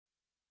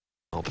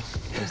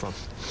helping.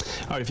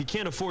 All right, if you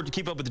can't afford to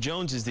keep up with the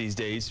Joneses these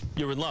days,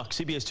 you're in luck.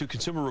 CBS-2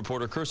 consumer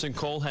reporter Kirsten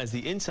Cole has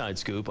the inside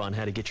scoop on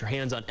how to get your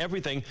hands on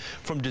everything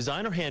from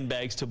designer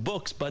handbags to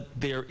books, but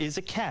there is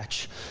a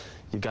catch.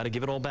 You've got to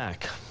give it all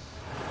back.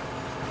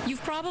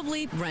 You've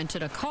probably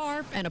rented a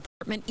car, an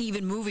apartment,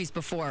 even movies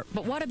before.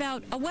 But what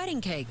about a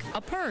wedding cake,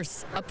 a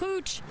purse, a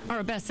pooch, or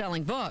a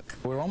best-selling book?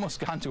 We're almost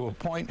gone to a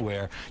point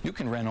where you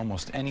can rent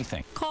almost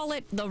anything. Call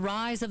it the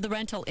rise of the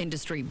rental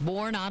industry.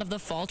 Born out of the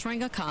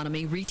faltering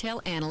economy,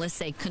 retail analysts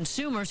say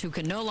consumers who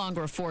can no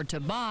longer afford to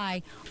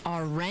buy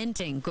are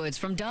renting goods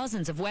from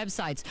dozens of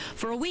websites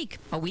for a week,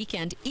 a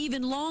weekend,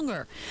 even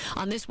longer.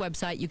 On this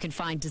website, you can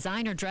find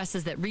designer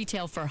dresses that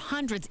retail for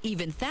hundreds,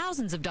 even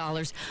thousands of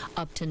dollars,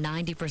 up to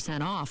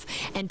 90% off.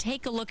 And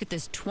take a look at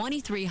this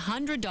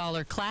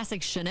 $2,300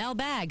 classic Chanel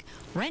bag.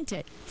 Rent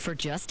it for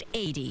just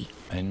 $80.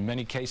 In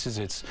many cases,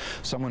 it's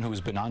someone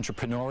who's been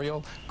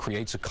entrepreneurial,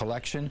 creates a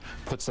collection,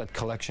 puts that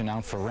collection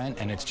out for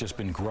rent, and it's just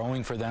been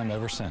growing for them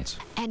ever since.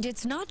 And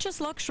it's not just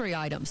luxury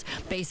items.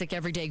 Basic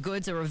everyday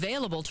goods are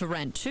available to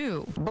rent,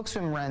 too.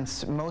 BookSwim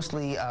rents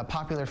mostly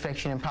popular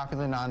fiction and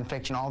popular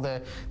nonfiction, all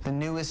the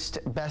newest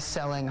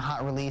best-selling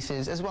hot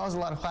releases, as well as a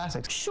lot of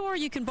classics. Sure,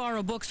 you can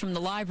borrow books from the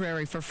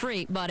library for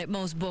free, but at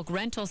most book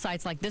rental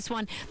sites like this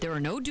one, there are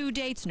no due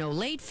dates, no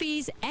late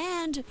fees,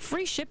 and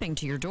free shipping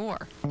to your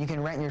door. You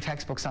can rent your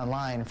textbooks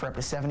online for up to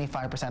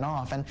 75%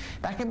 off, and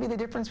that can be the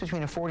difference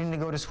between affording to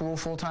go to school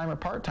full-time or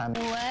part-time.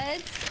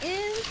 What's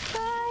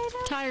inside?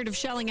 Tired of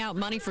shelling out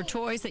money for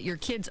toys that your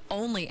kids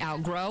only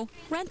outgrow?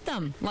 Rent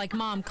them, like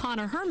Mom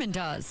Connor Herman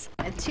does.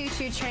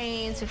 Choo-choo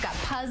trains, we've got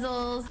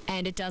puzzles.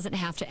 And it doesn't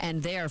have to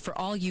end there. For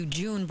all you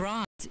June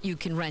brides, you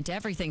can rent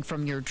everything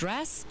from your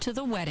dress to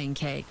the wedding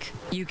cake.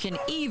 You can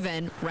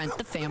even rent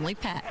the family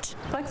pet.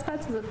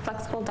 FlexPets is a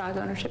flexible dog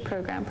ownership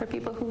program for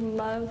people who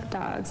love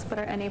dogs but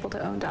are unable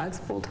to own dogs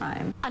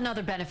full-time.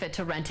 Another benefit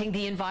to renting,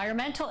 the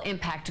environmental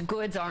impact.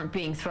 Goods aren't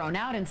being thrown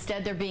out.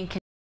 Instead, they're being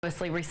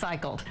continuously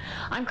recycled.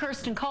 I'm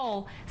Kirsten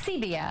Cole,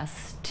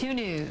 CBS 2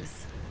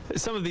 News.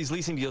 Some of these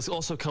leasing deals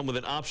also come with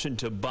an option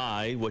to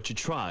buy what you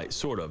try,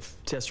 sort of.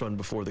 Test run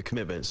before the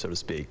commitment, so to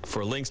speak.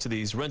 For links to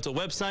these rental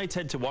websites,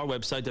 head to our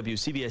website,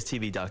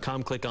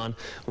 WCBSTV.com. Click on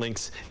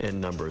links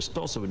and numbers. It's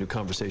also a new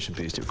conversation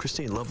piece, too.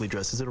 Christine, lovely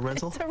dress. Is it a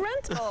rental? It's a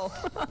rental.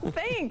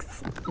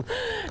 Thanks.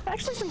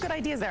 Actually, some good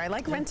ideas there. I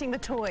like renting the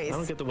toys. I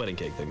don't get the wedding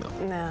cake thing,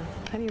 though. No.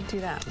 How do you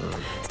do that?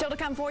 Still to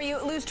come for you,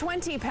 lose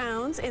 20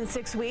 pounds in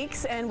 6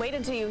 weeks. And wait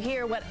until you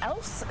hear what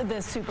else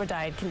this super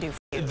diet can do for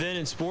you. Then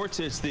in sports,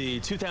 it's the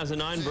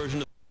 2009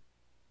 version of